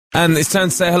And it's time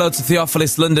to say hello to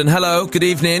Theophilus London. Hello, good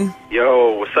evening.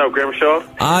 Yo, what's up, Grimshaw?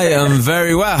 I am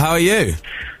very well. How are you?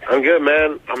 I'm good,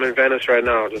 man. I'm in Venice right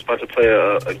now. Just about to play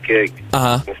a gig.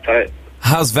 It's tight.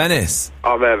 How's Venice?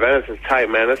 Oh, man, Venice is tight,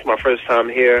 man. This is my first time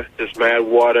here. Just mad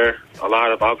water, a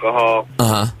lot of alcohol.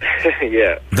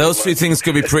 Yeah. Those two things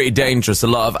could be pretty dangerous. A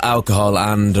lot of alcohol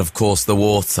and, of course, the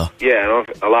water. Yeah,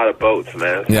 and a lot of boats,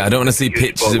 man. Yeah, I don't want to see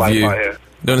pictures of you.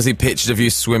 Don't want to see pictures of you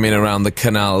swimming around the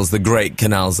canals, the great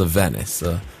canals of Venice.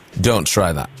 So don't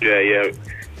try that. Yeah.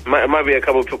 It might be a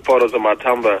couple of photos on my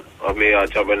Tumblr of me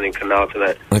jumping in the canal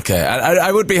tonight. Okay,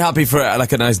 I would be happy for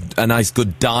like a nice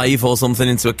good dive or something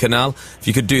into a canal. If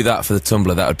you could do that for the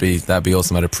Tumblr, that'd be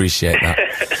awesome. I'd appreciate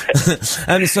that.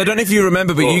 And so I don't know if you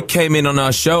remember, but you came in on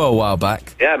our show a while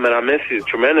back. Yeah, man, I miss you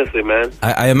tremendously, man.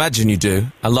 I imagine you do.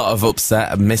 A lot of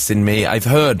upset and missing me. I've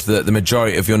heard that the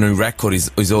majority of your new record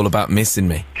is all about missing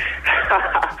me.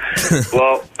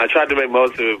 Well, I tried to make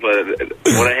most of it, but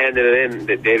when I handed it in,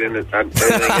 they didn't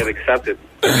get accepted.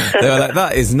 They were like,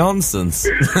 that is nonsense.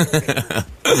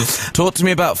 Talk to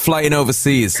me about Flying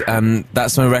Overseas.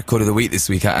 That's my record of the week this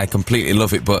week. I completely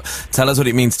love it, but tell us what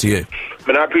it means to you.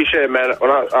 Man, I appreciate it, man.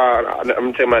 I'm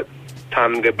going to take my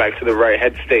time to get back to the right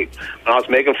head state. When I was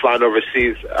making Flying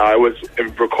Overseas, I was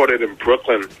recorded in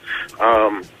Brooklyn.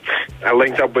 I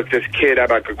linked up with this kid at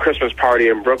like a Christmas party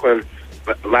in Brooklyn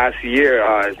last year.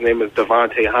 His name is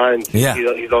Devontae Hines. Yeah.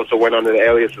 He's also went under the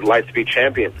alias of Lightspeed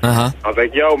Champion. I was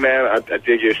like, yo, man, I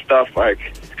dig your stuff. Like,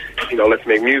 you know, let's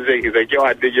make music. He's like, yo,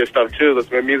 I dig your stuff too.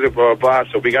 Let's make music, blah, blah,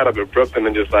 blah. So we got up in Brooklyn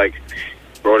and just like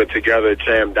wrote it together,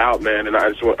 jammed out, man. And I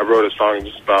wrote a song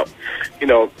just about, you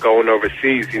know, going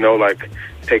overseas, you know, like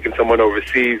taking someone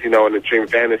overseas, you know, in the dream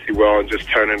fantasy world and just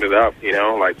turning it up, you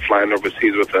know, like flying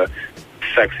overseas with a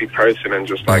sexy person and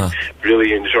just like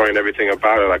really enjoying everything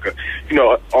about it, like a, you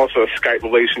know, also a Skype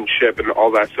relationship and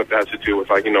all that stuff that has to do with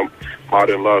like, you know,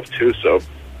 modern love too. So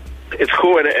it's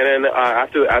cool. And then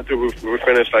after we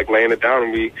finished like laying it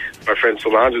down, my friend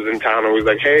Solange was in town and we was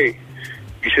like, hey,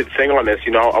 you should sing on this.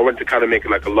 You know, I went to kind of make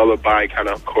it like a lullaby kind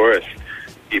of chorus.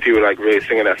 People like really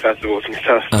singing at festivals and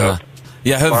stuff. So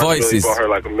yeah, her voice really is brought her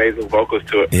like amazing vocals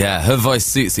to it. Yeah, her voice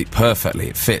suits it perfectly.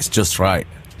 It fits just right.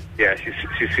 Yeah, she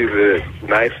sees it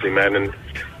nicely, man, and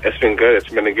it's been good. It's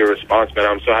been a good response, man.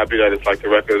 I'm so happy that it's like the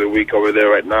record of the week over there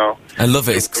right now. I love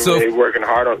it. It's really working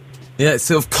hard on. Yeah, it's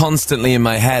sort of constantly in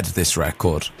my head, this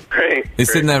record. Great.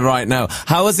 It's in there right now.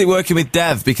 How is it working with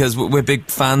Dev? Because we're big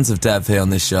fans of Dev here on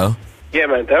this show. Yeah,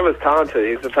 man, Dev is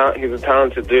talented. He's a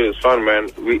talented dude. It's fun, man.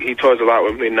 He tours a lot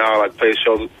with me now, like plays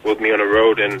shows with me on the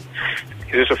road, and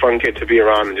he's just a fun kid to be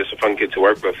around and just a fun kid to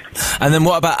work with. And then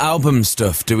what about album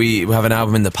stuff? Do we have an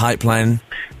album in the pipeline?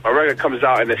 My record comes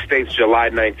out in the States July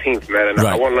 19th, man, and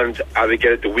I want them to either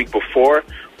get it the week before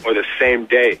or the same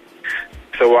day.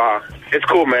 So it's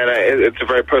cool, man. It's a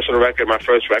very personal record. My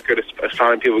first record. It's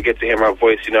time people get to hear my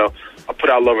voice, you know. I put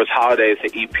out Lover's Holiday.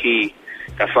 It's an EP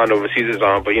that Flying Overseas is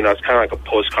on, but, you know, it's kind of like a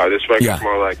postcard. This record's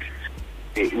more like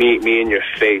me in your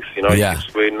face, you know. Yeah. You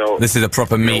just really know. This is a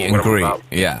proper meet and greet.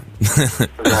 Yeah.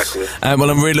 Exactly.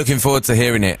 Well, I'm really looking forward to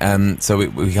hearing it. So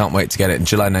we can't wait to get it. And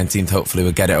July 19th, hopefully,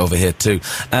 we'll get it over here too.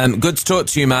 Good to talk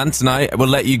to you, man, tonight. We'll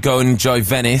let you go and enjoy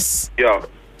Venice. Yeah.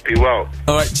 Be well.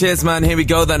 All right, cheers, man. Here we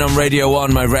go then on Radio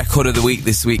 1. My record of the week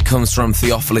this week comes from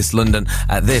Theophilus London.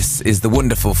 This is the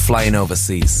wonderful Flying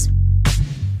Overseas.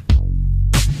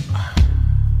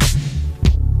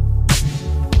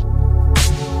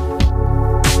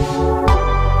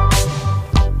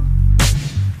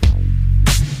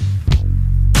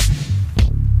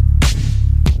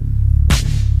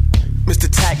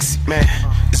 Man,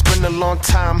 it's been a long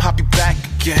time, I'll be back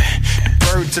again. The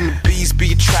birds and the bees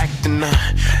be attracting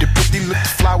her. The pretty little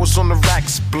flowers on the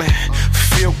racks blend.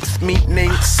 Filled with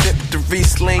meaning, sip the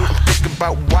Riesling. I'm thinking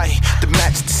about white, to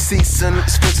match the season.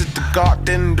 Let's visit the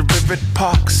garden, the river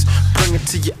parks. Bring it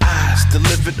to your eyes,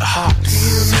 deliver the heart. Do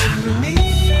you remember me?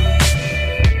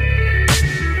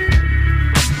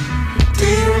 Do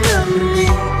you remember me?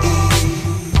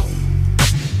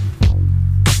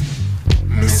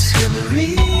 Miss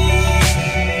Hillary?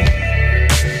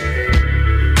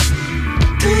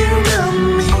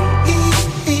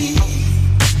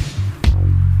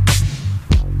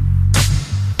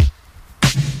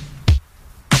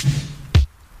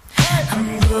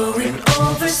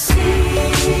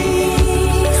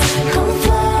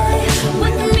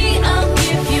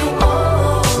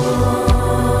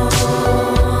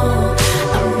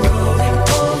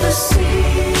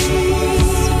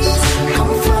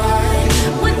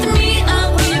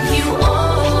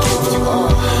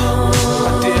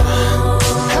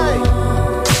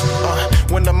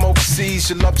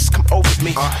 Your lovers come over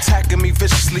me, tagging me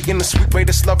viciously in a sweet way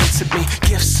that's loving to me.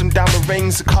 Gifts, some diamond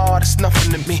rings, a car that's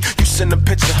nothing to me. You send a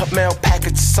picture, her mail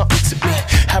package is something to me.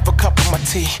 Have a cup of my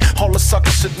tea, all the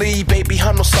suckers should leave. Baby,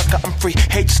 I'm no sucker, I'm free.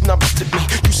 Hey, just numbers to me.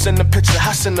 You send a picture,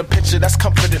 I send a picture, that's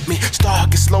comforted me. Star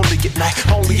gets lonely at night,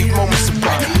 only in moments of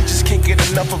bright. We just can't get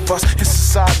enough of us, it's a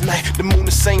side night. The moon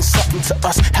is saying something to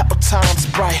us, how time's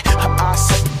bright. Her eyes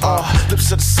say,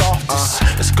 lips are the softest.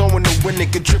 Let's go in the wind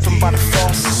and get driven by the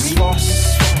faucets.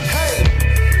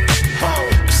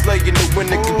 Let's lay in the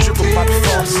wind and get driven by the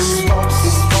faucets.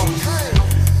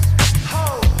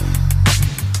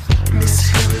 Miss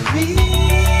Hillary,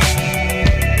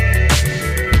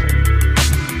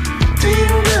 do you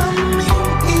remember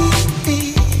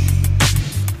me?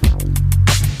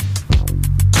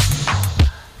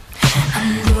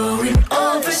 I'm going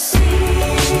overseas.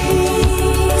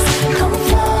 Come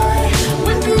fly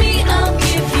with me, I'll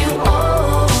give you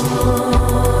all.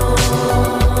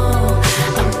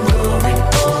 I'm going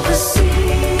overseas.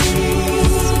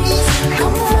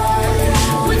 Come fly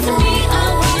with me,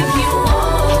 I'll give you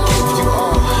all.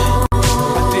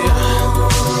 My dear,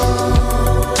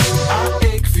 I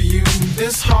ache for you,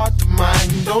 this heart of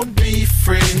mine. Don't be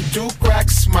afraid, do crack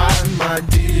smile, my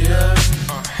dear.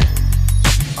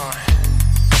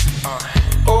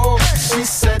 Oh, she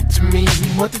said to me,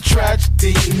 what a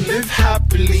tragedy. Live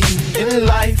happily in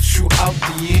life throughout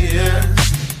the years.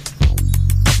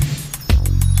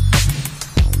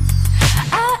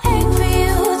 I ache for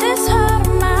you, this heart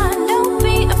of mine. Don't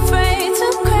be afraid to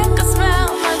crack a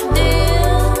smile, my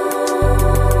dear.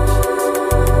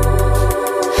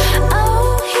 Oh,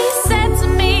 he said to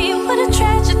me, what a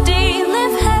tragedy.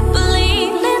 Live happily,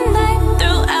 live life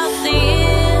throughout the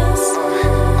years.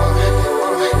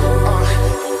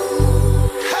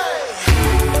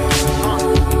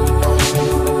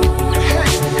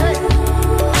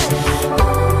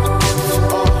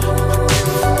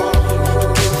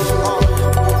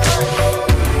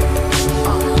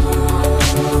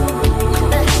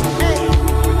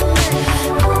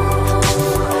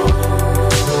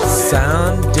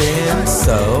 Sounding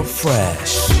so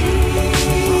fresh.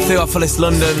 Theophilus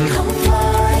London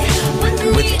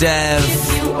with Dev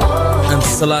and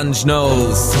Solange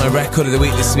Knowles. My record of the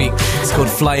week this week. It's called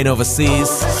Flying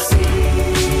Overseas.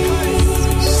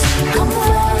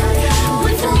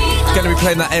 Going to be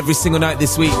playing that every single night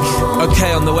this week.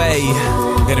 Okay, on the way,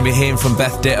 we're going to be hearing from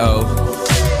Beth Ditto.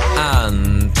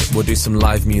 And we'll do some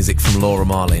live music from Laura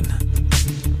Marling.